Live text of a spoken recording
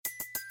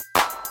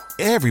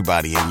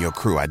Everybody in your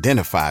crew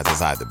identifies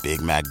as either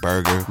Big Mac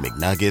Burger,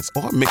 McNuggets,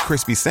 or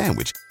McCrispy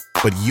Sandwich.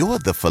 But you're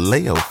the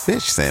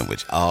Filet-O-Fish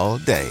Sandwich all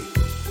day.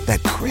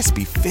 That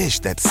crispy fish,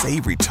 that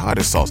savory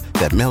tartar sauce,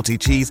 that melty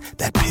cheese,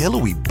 that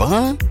pillowy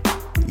bun.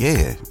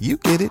 Yeah, you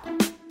get it.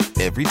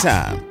 Every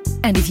time.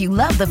 And if you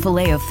love the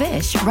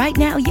Filet-O-Fish, right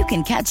now you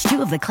can catch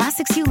two of the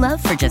classics you love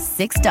for just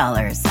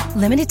 $6.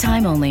 Limited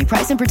time only.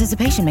 Price and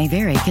participation may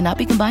vary. Cannot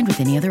be combined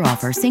with any other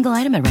offer. Single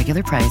item at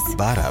regular price.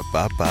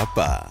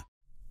 Ba-da-ba-ba-ba.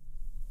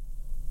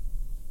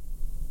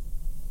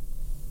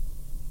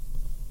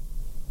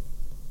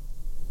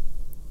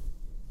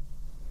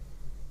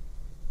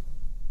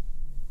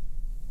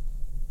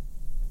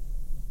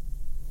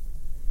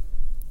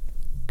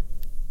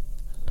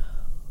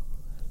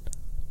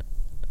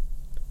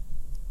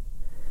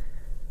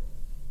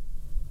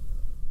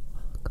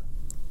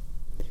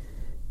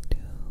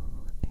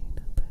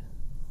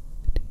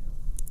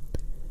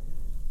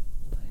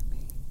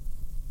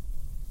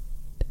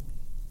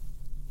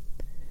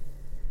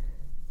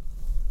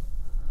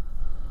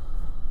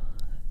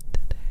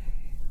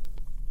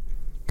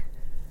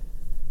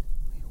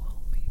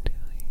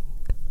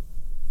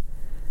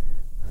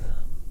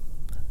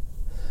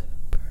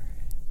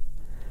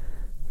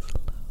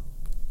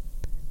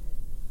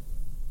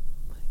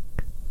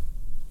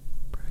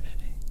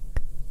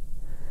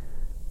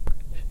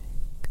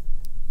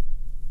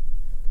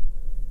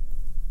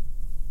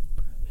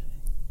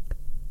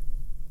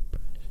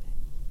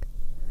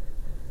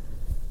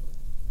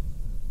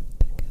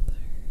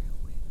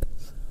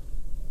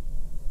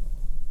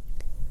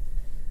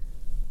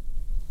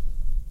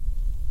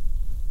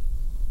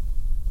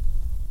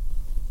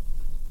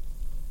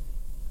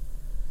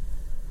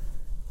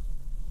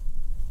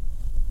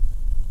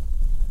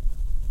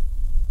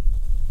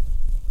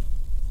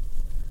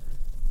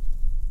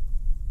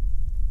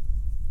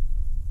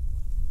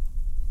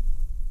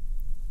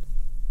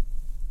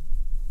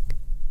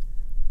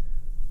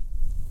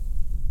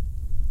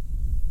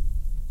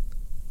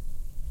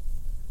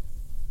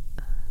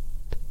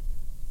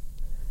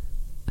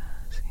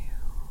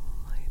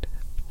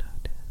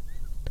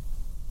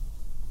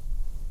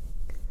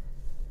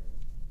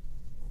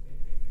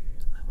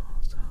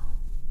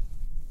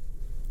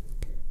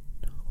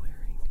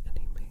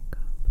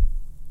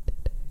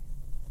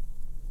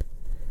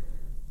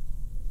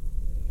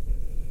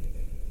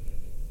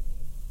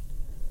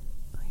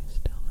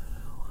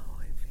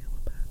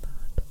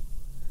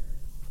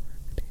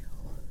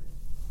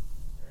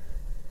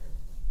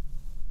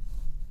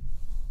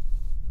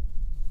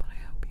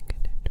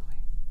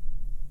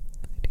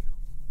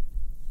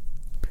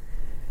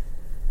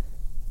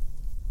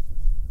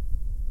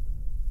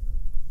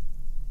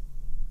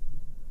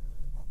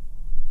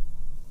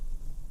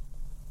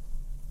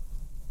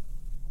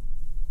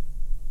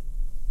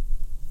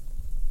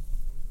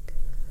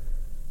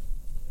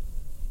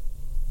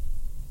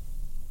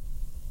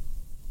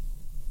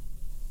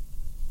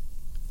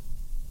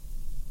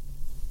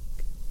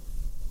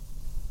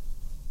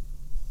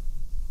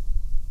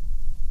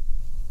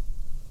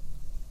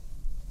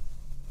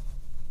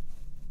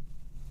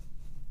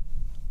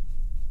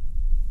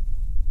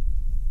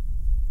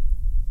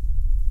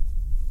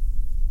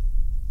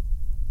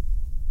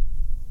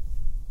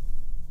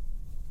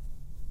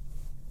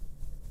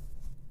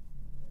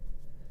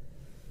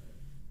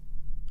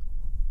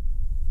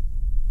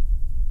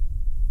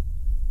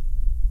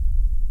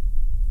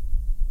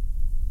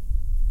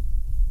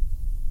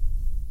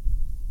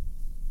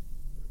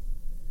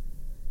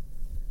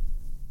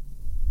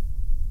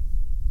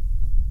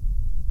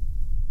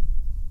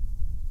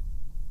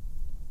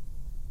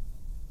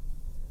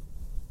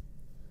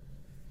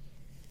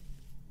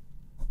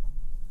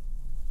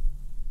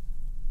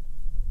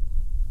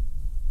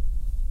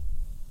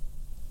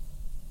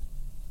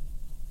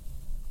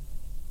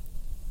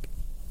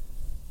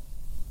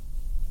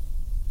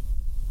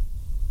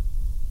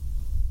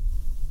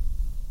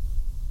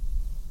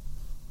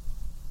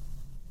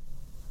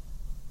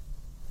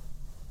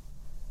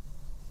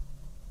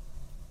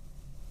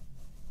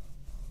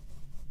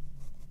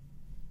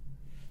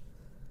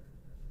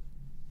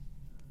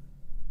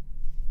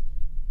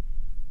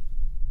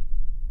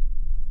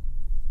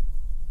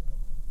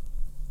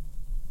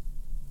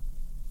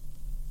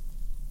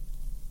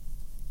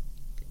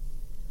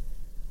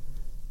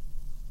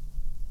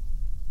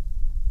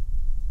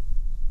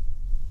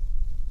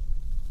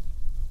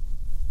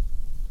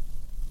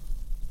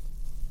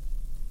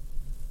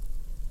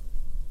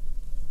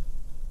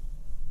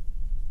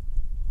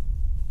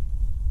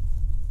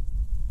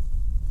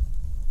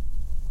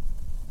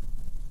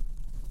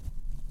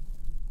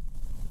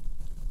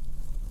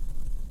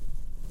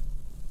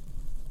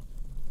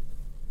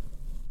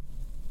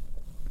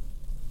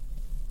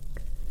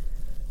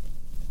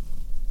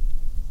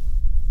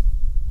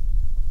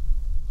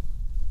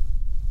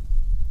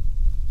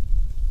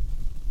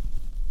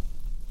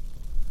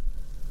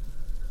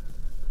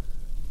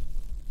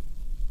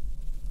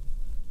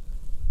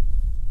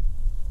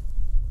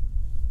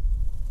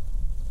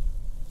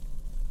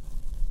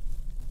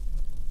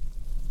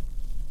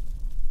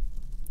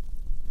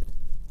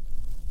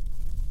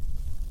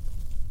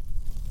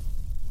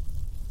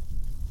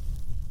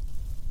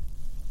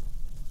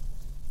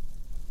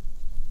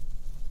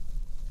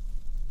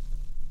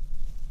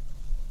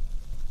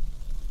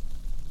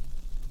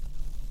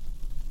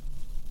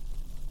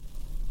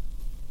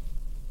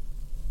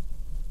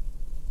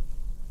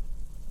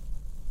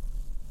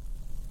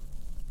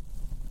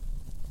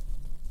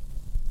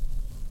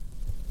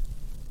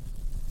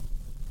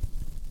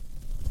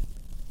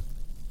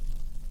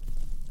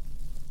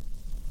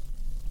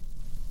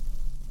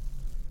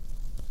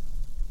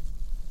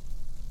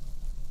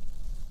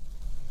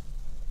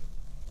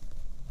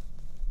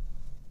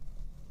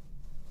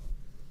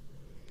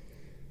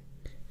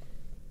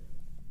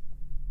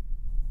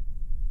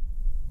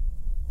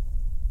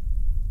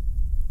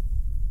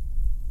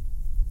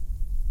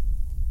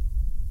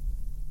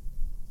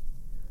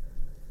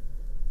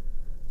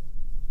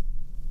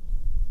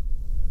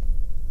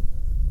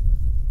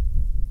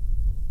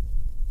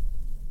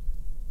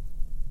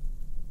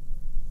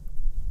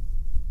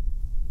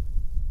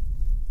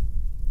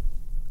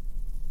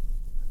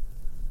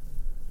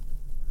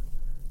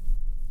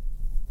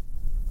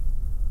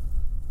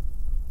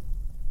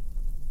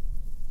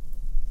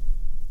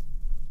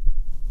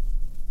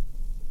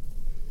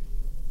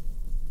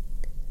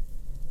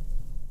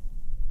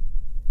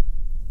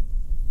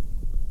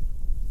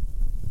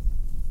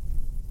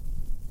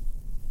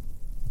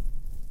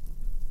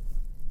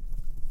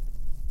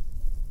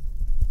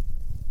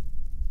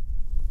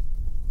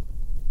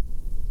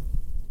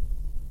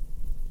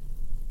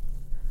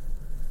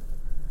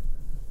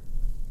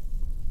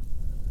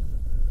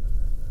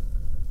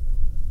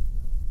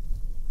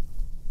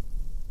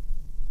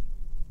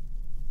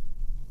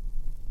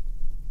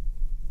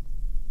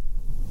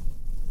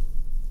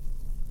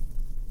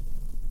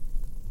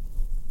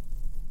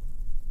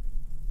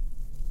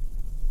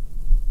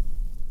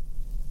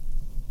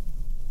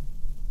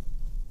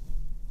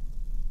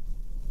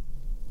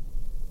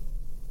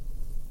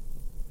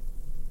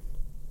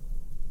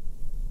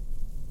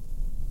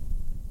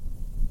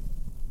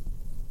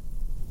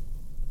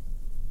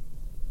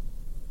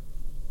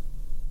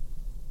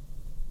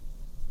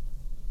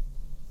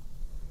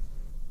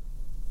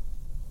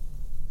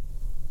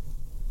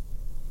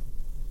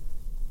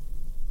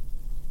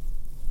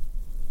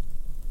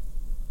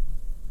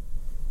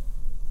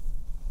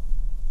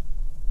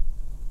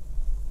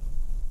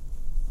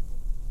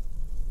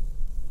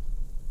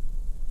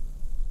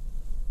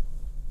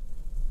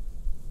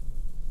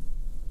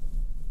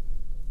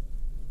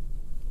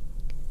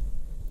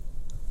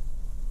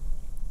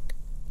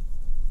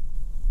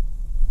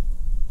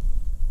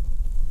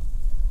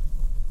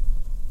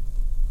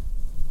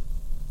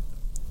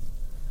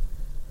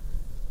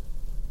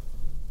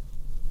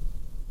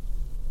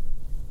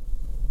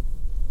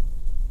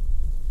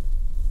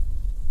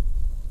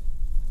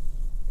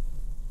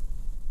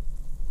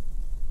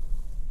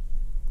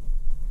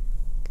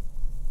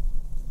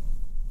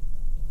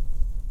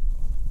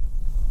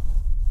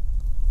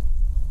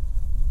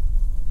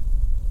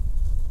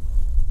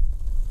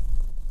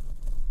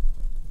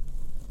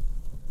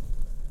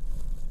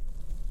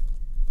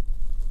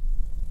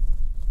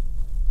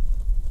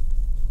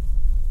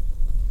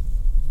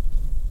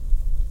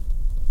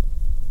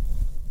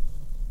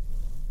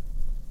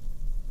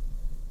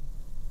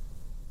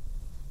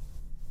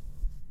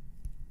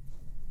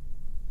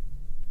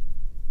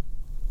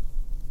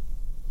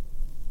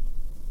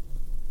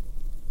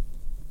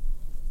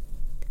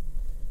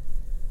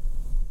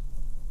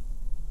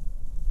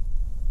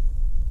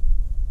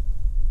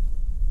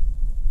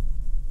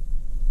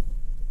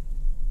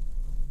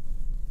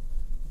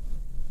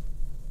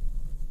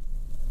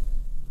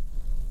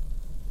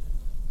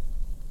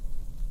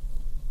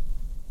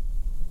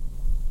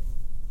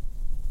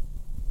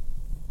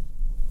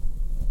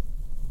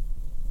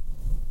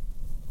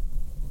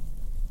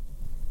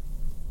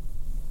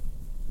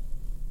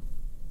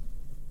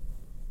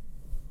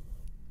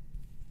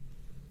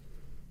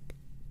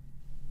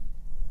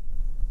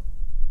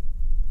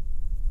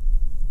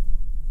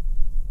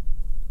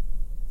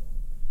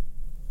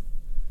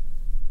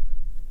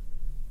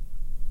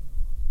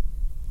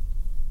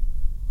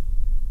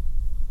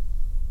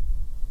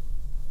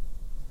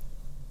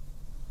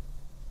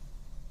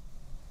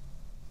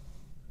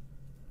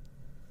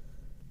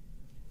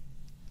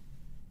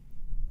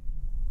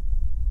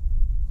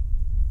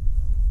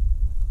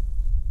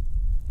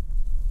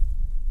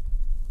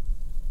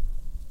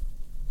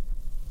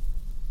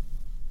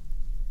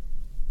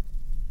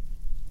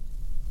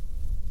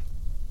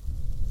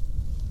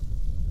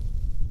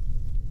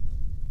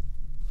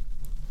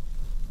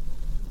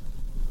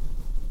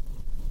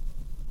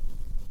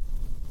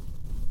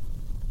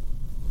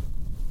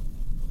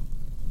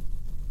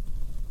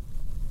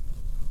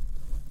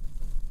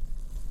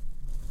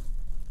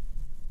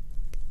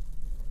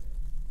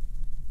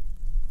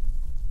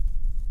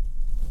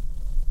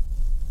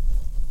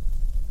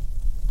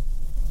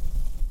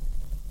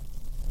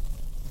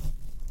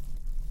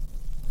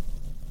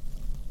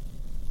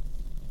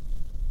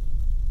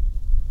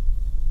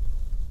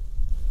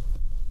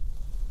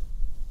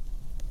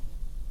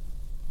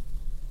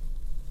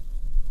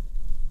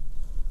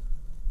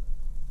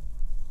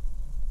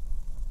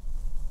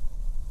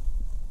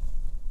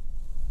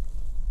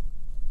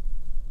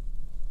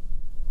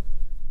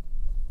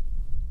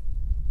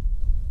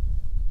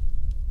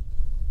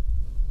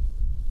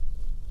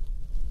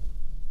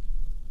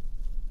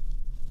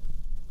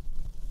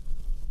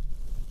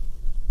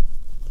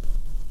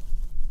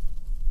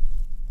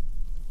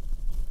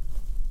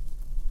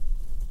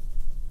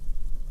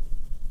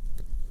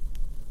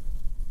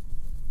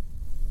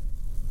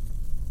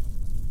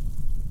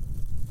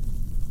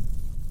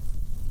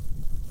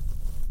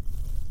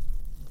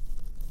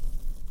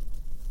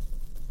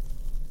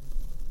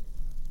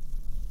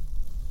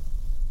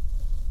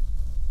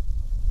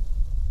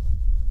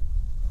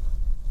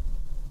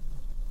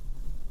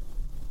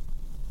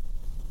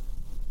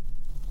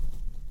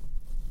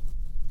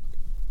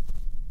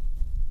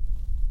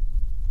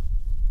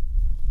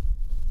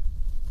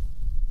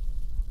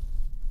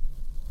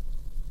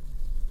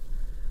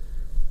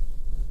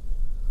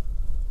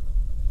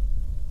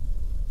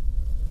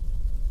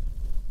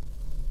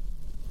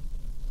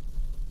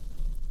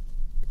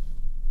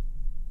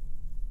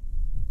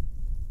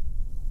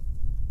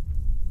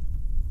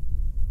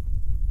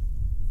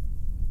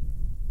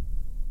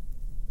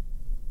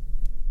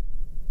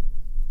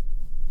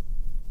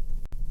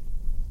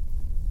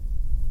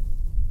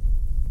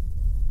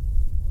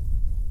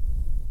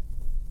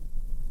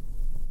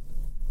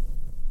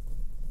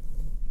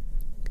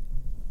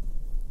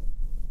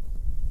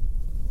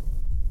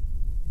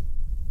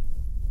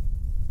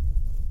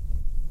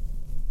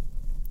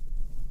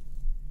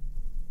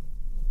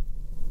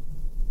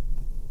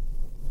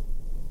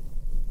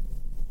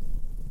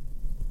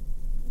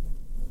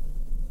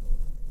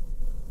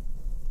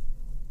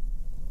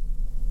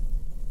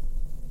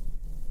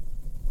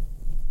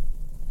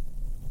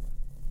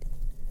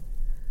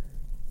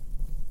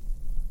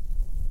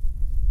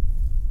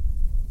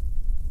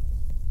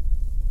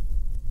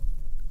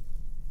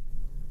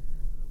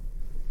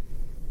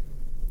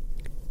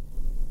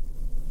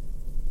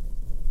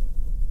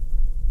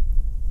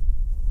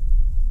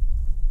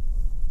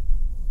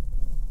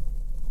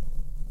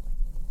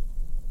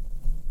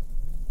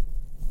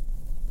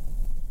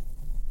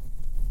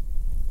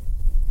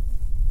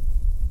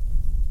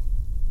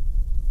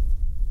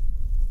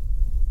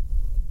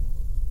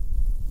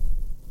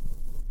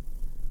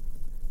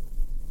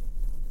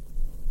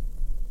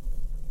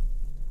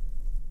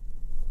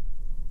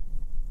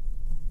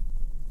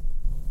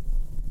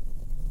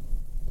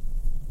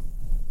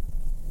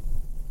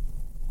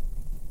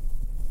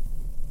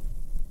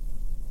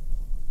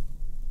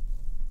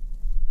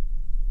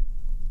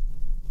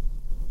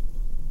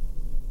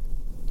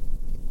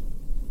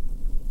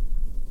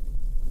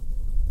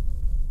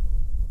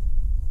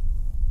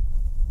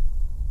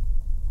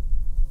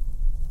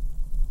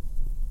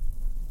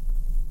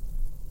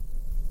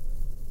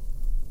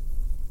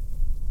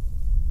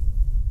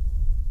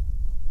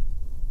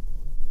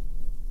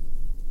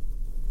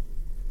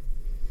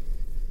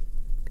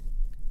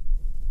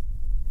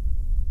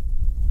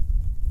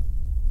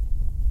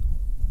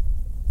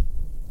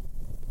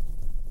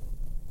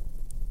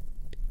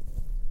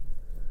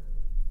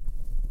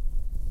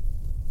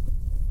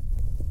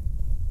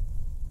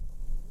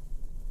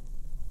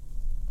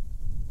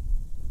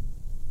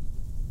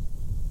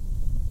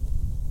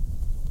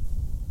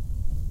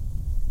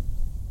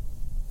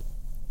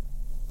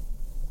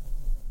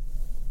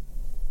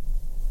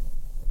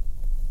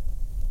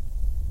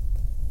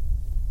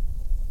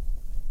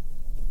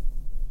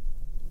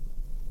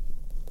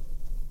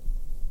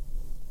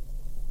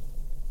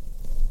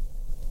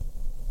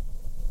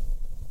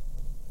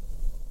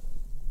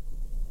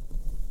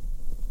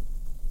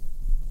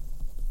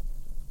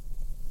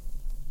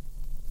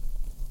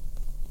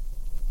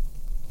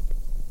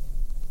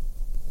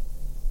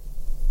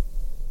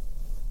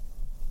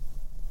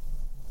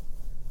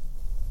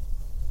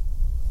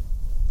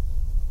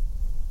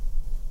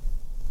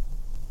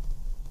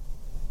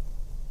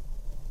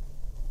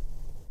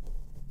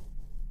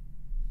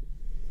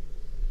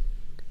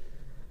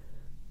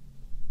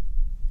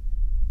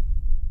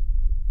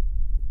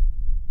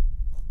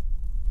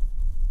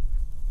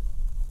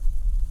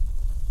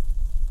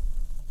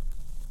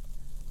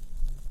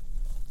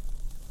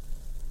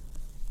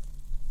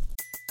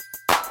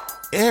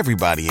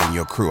 Everybody in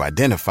your crew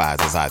identifies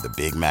as either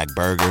Big Mac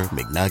Burger,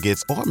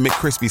 McNuggets, or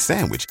McCrispy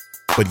Sandwich.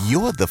 But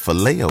you're the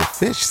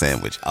Filet-O-Fish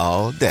Sandwich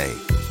all day.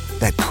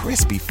 That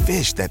crispy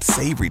fish, that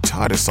savory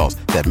tartar sauce,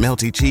 that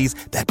melty cheese,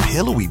 that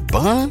pillowy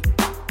bun.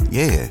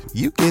 Yeah,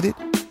 you get it.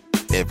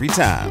 Every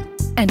time.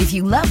 And if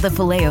you love the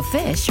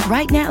Filet-O-Fish,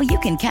 right now you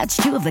can catch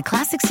two of the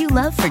classics you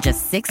love for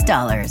just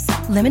 $6.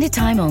 Limited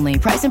time only.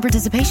 Price and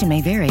participation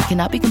may vary.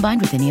 Cannot be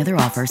combined with any other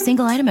offer.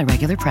 Single item at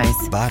regular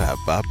price.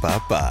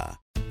 Ba-da-ba-ba-ba.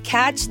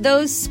 Catch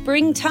those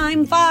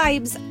springtime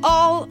vibes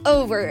all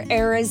over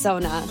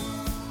Arizona.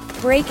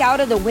 Break out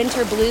of the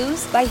winter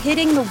blues by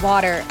hitting the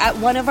water at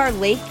one of our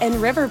lake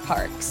and river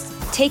parks.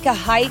 Take a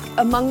hike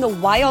among the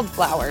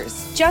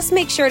wildflowers. Just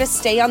make sure to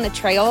stay on the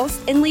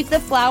trails and leave the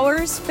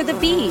flowers for the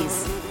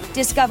bees.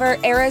 Discover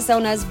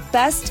Arizona's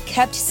best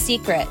kept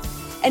secret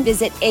and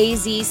visit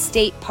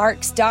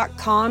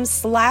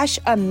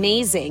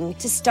azstateparks.com/amazing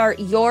to start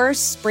your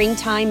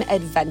springtime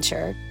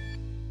adventure.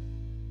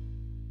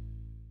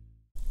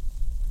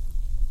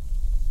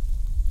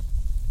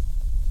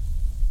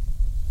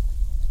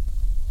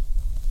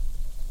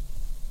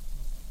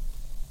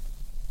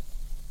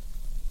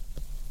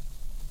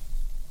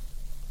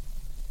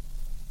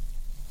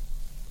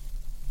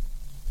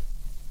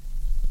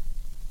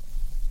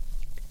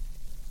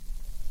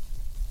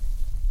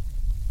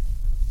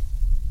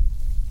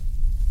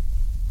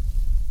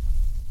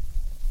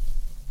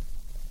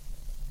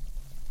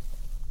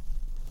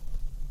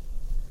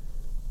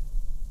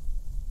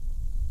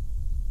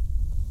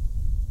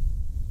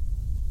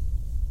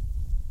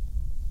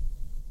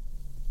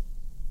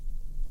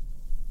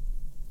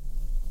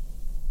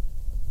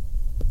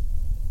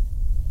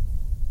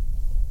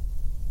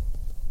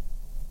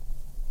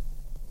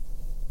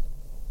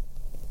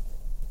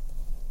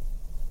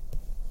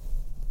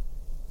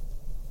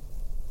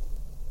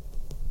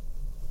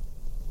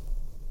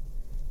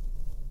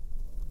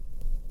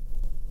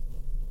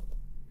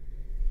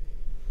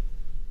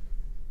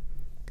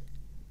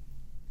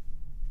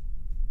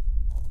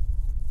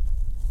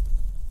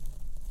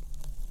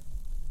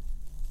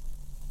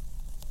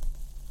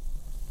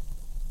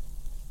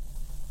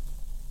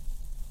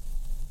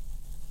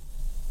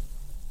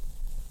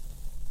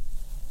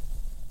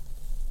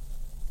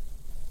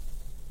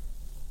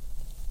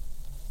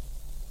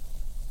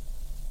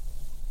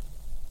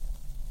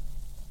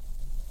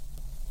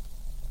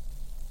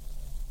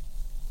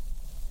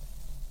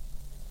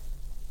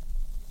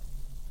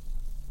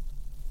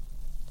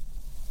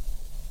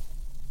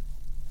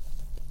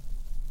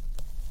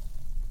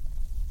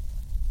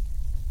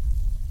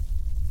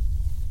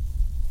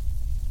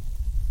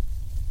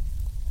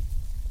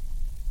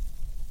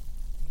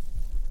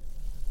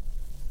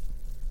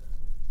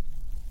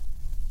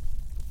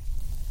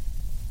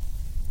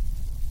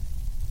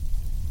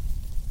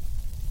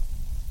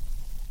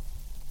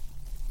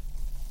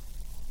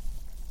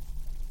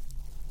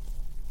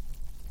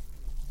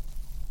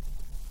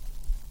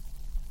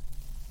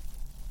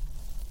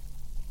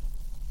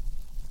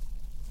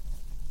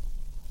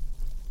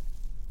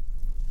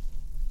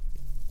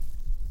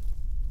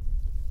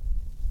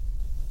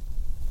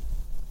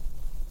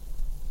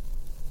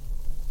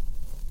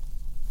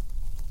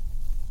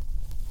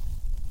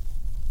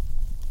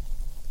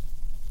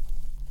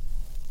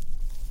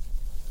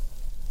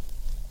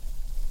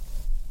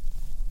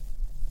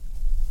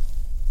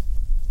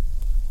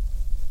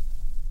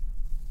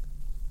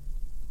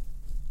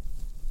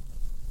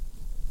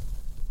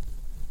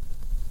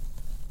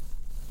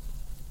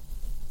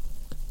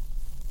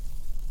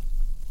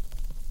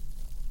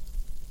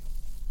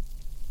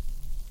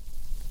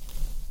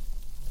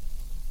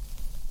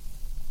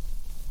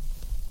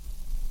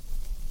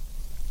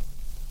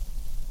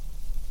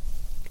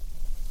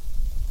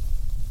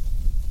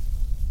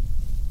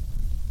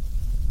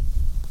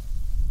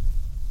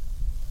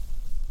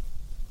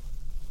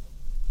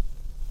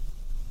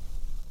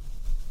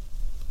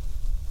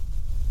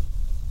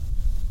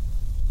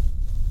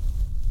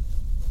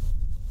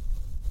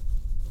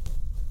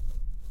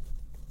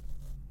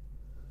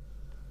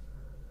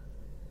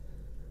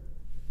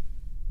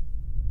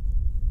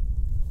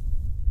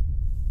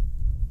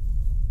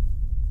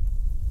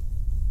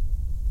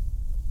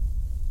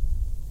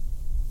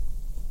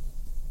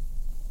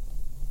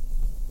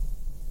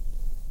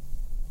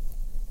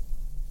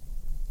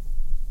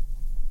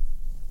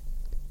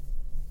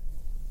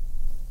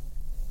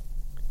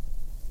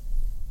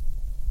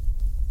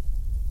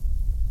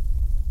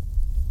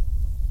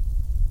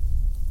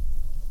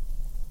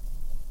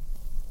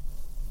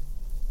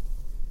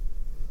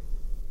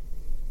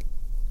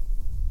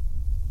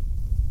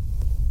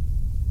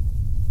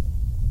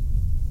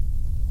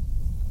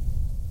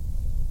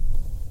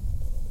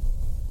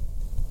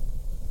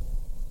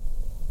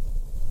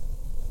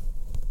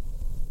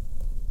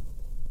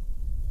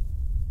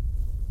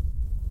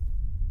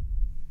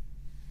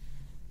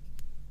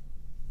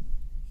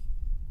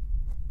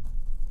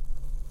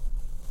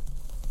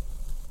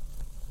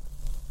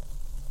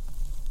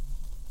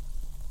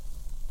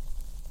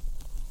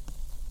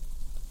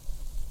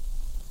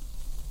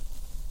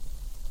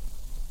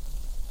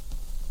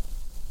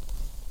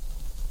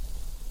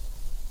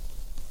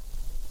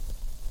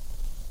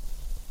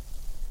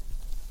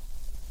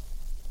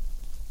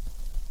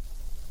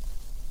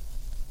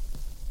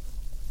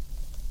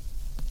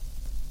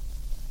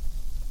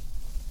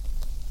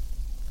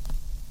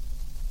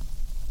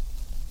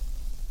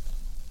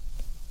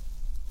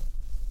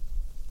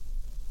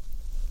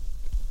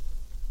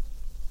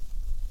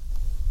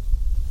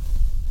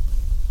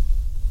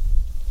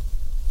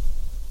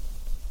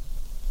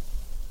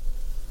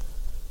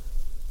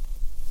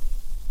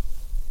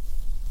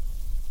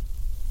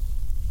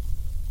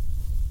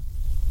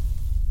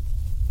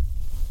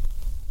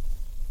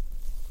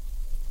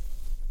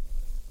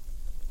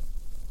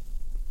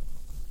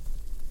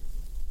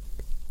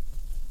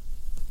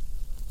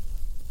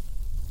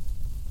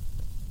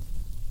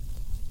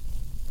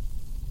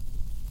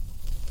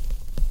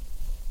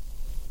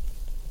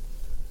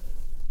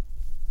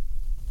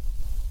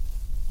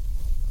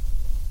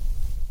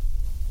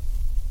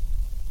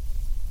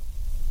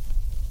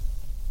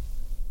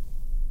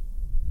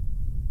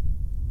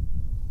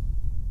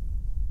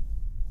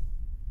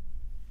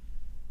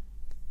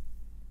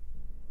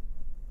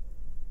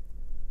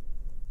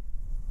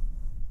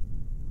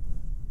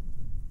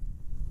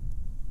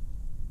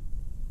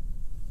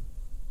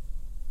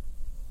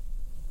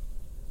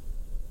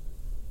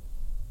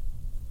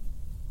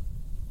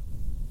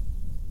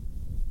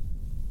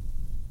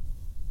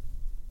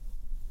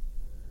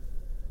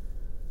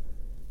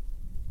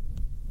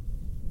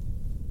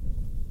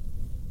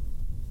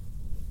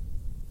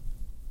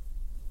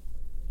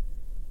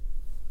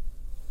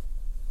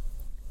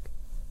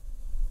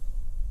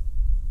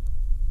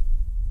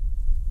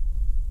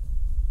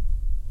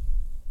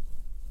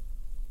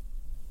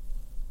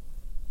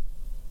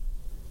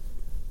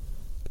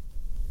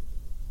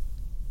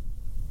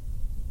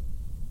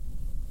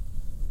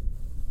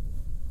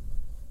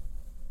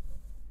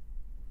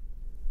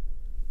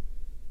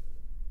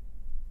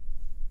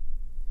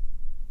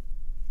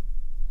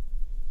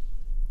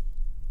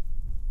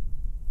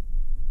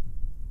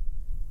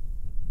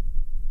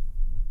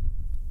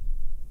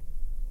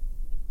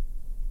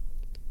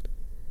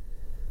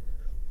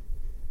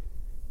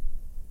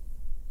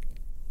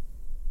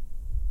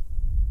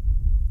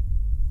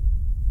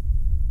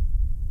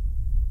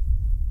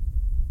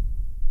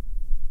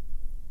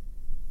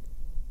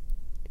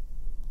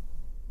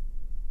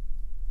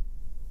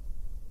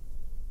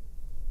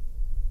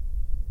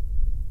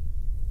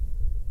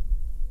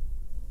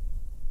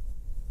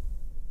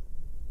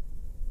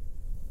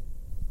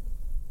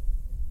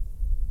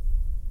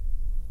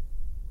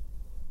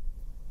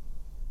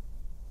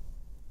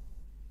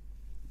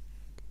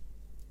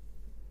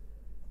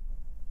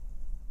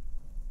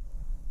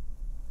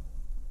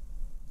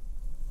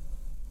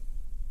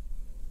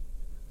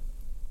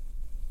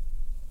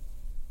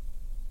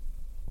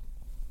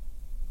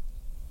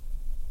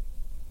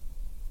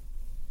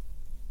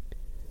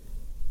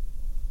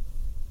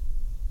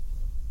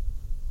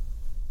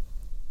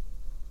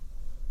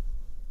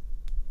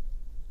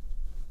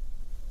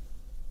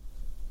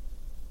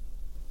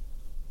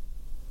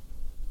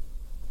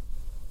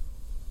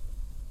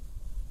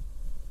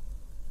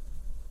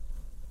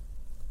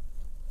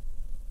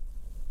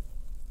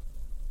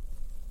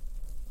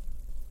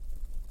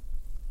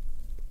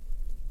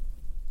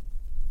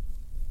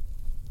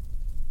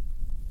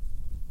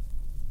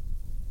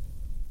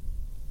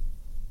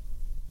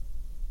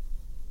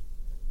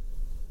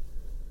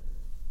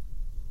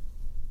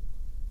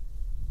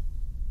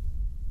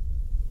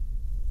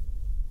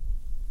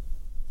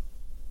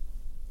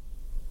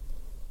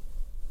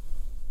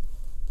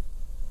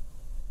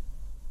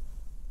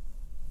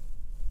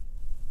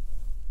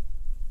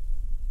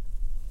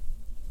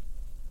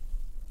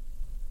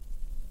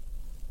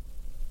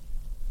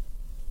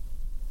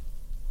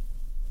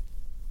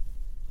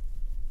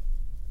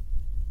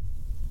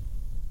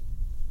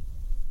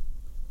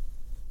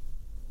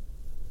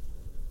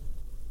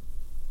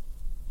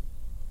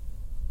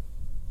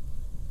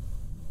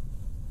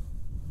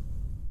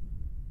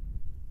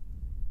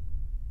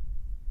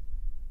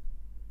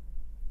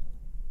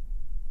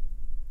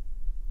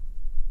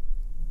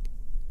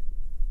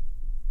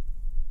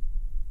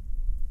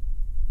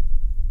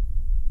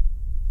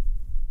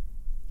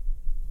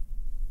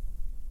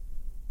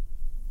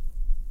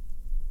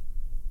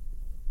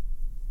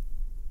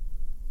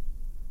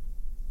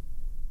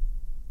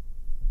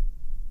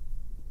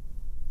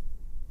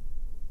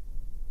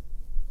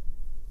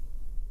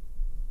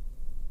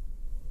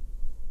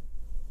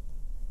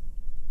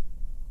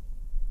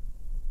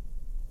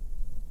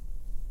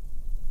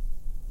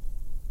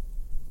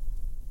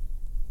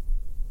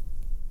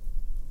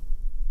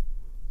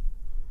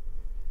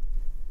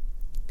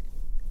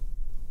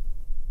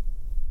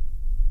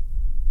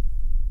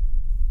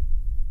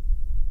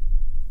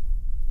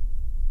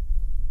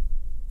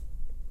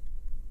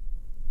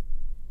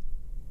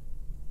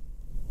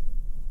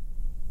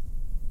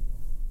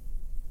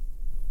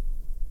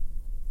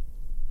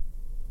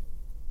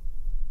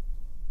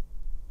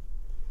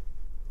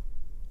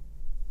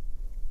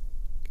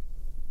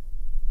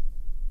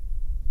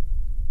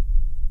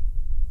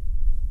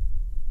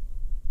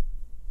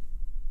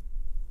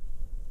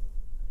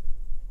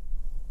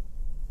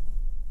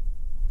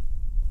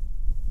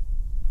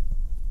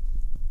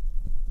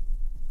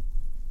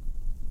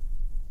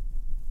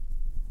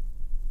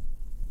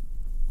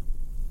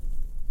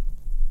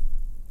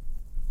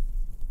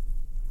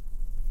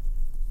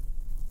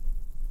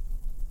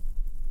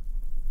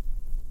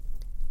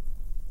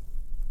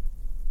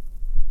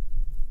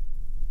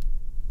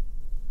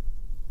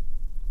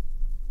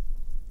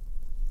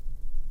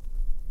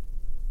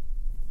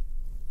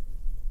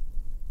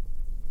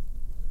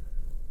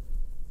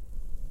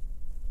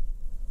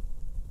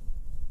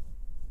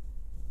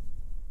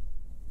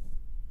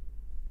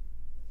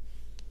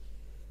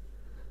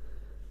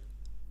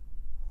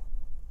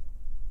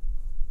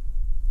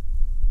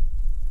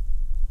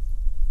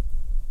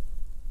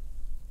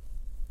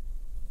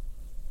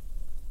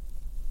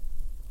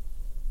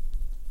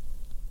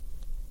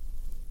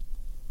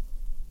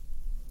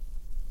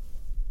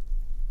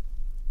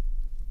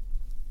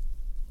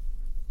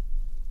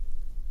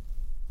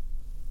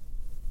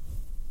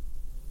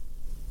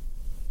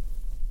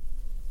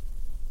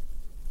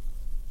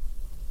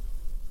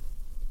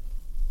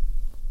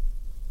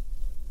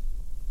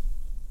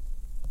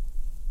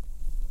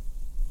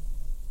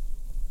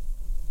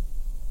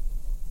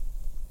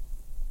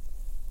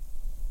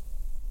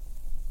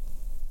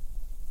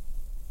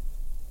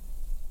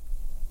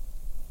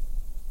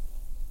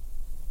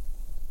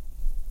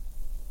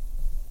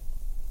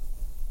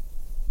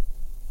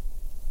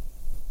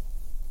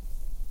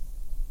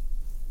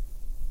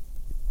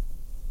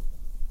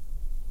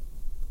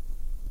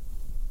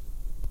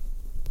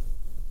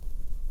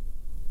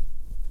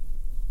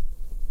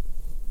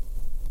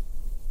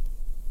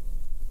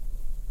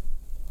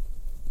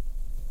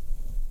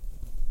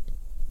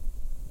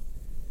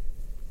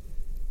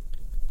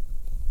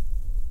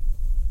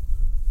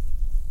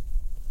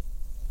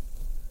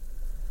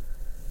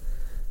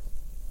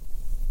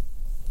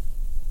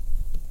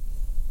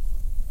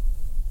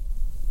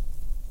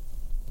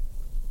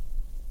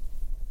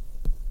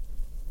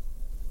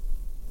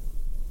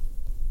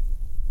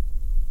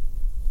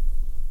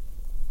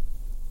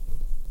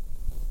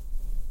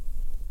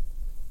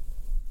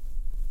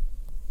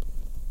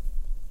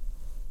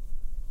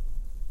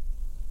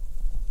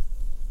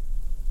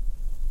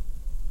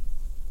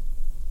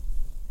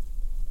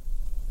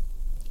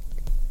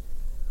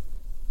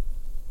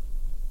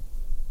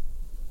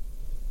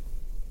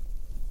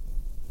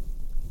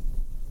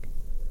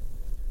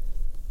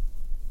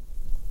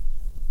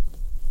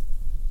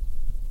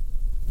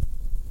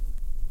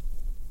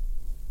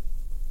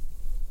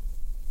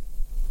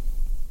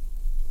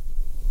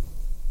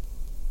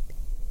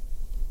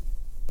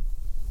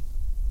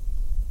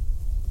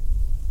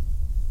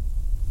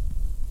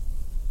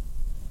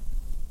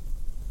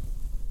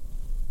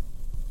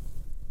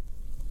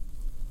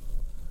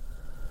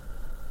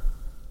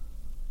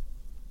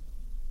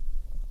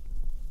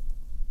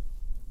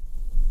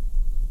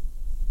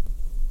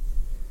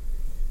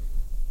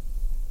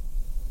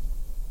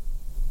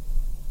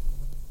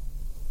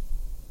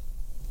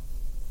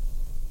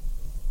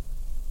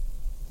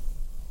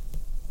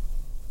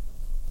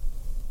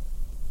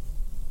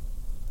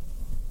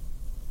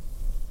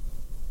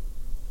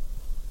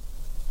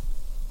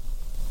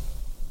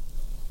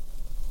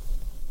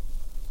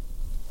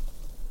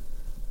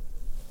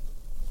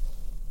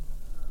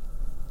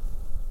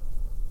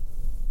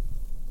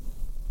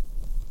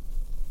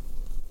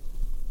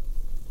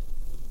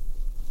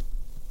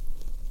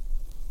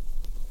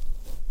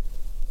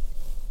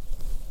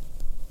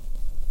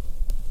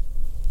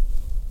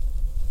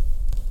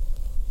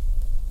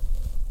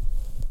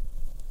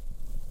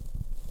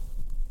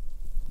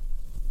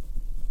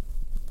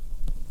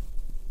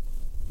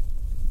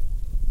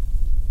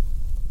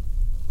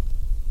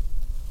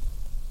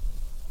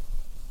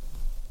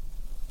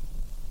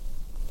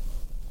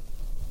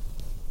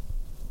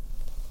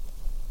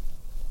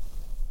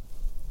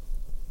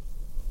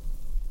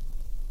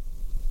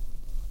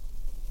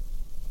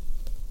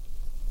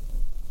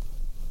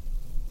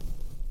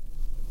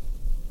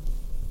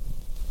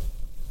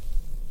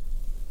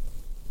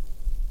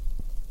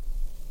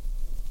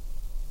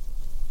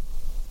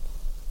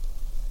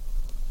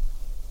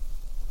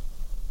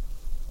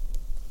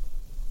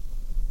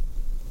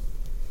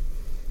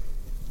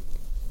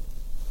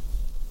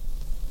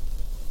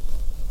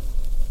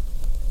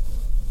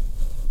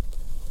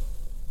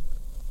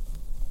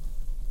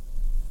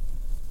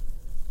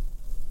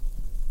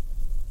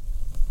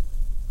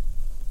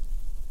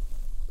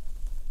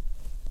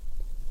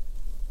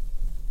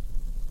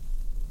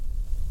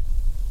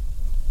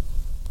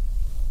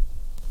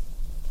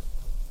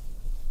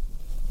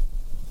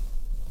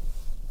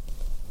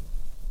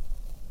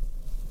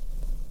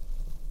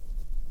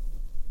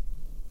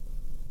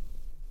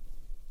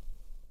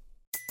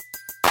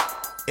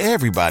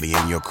 Everybody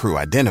in your crew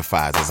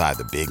identifies as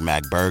either Big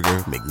Mac Burger,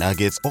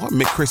 McNuggets, or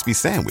McCrispy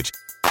Sandwich.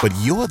 But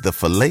you're the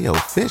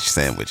Filet-O-Fish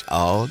Sandwich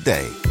all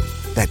day.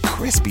 That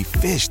crispy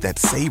fish, that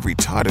savory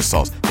tartar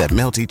sauce, that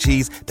melty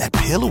cheese, that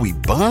pillowy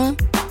bun.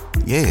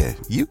 Yeah,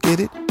 you get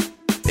it.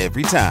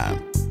 Every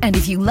time. And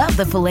if you love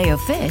the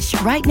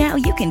Filet-O-Fish, right now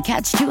you can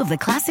catch two of the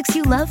classics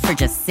you love for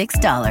just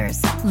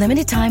 $6.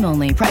 Limited time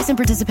only. Price and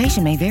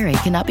participation may vary.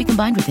 Cannot be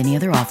combined with any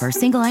other offer.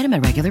 Single item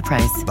at regular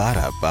price.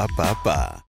 Ba-da-ba-ba-ba.